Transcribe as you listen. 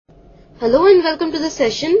Hello and welcome to the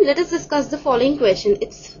session. Let us discuss the following question.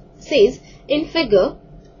 It says in figure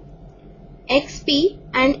XP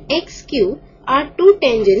and XQ are two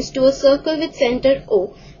tangents to a circle with center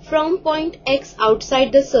O from point X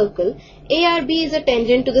outside the circle. ARB is a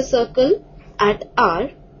tangent to the circle at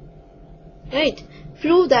R. Right?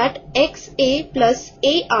 Prove that XA plus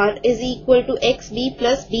AR is equal to XB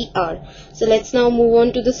plus BR. So let's now move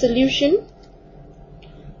on to the solution.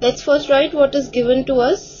 Let's first write what is given to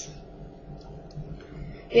us.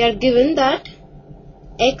 We are given that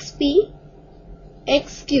XP,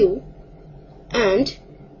 XQ and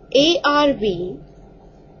ARB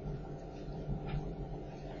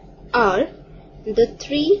are the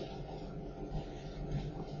three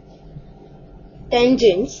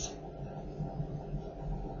tangents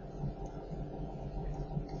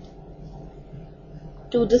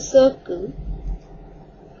to the circle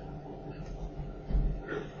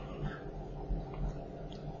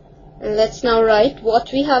and let's now write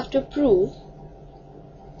what we have to prove.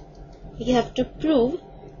 We have to prove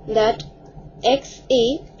that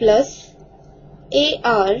XA plus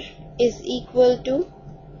AR is equal to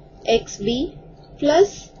XB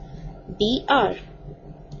plus BR.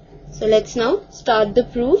 So let's now start the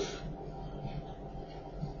proof.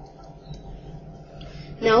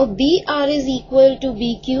 Now BR is equal to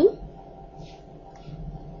BQ.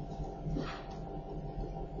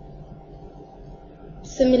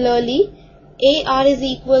 Similarly, AR is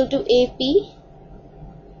equal to AP.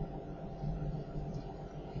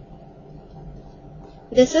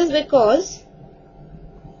 This is because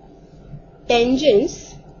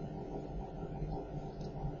tangents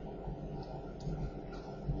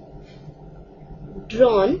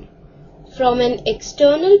drawn from an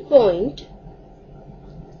external point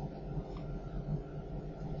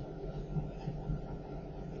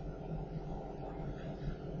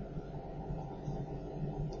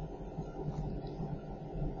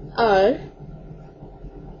are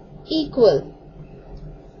equal.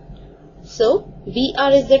 So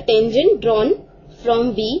BR is the tangent drawn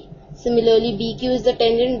from B. Similarly, BQ is the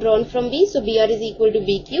tangent drawn from B. So BR is equal to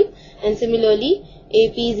BQ, and similarly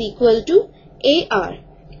AP is equal to AR.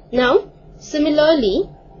 Now similarly,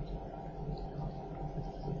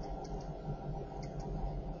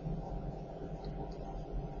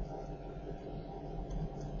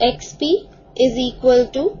 XP is equal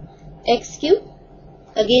to XQ,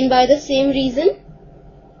 again by the same reason.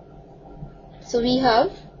 So we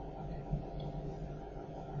have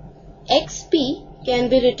XP can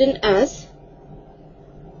be written as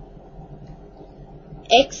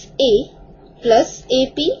XA plus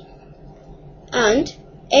AP and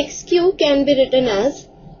XQ can be written as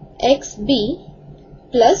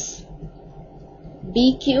XB plus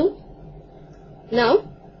BQ. Now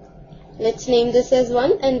let's name this as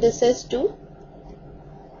 1 and this as 2.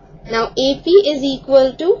 Now AP is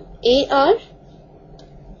equal to AR.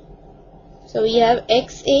 So we have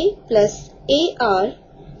XA plus AR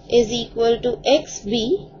is equal to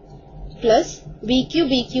XB plus BQ.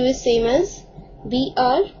 BQ is same as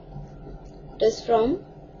BR. It is from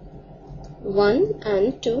 1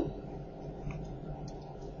 and 2.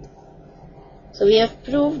 So we have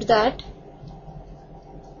proved that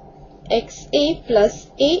XA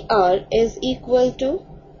plus AR is equal to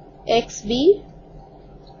XB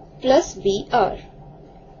plus BR.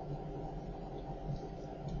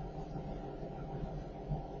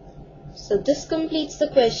 So this completes the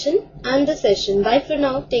question and the session. Bye for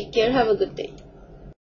now. Take care. Have a good day.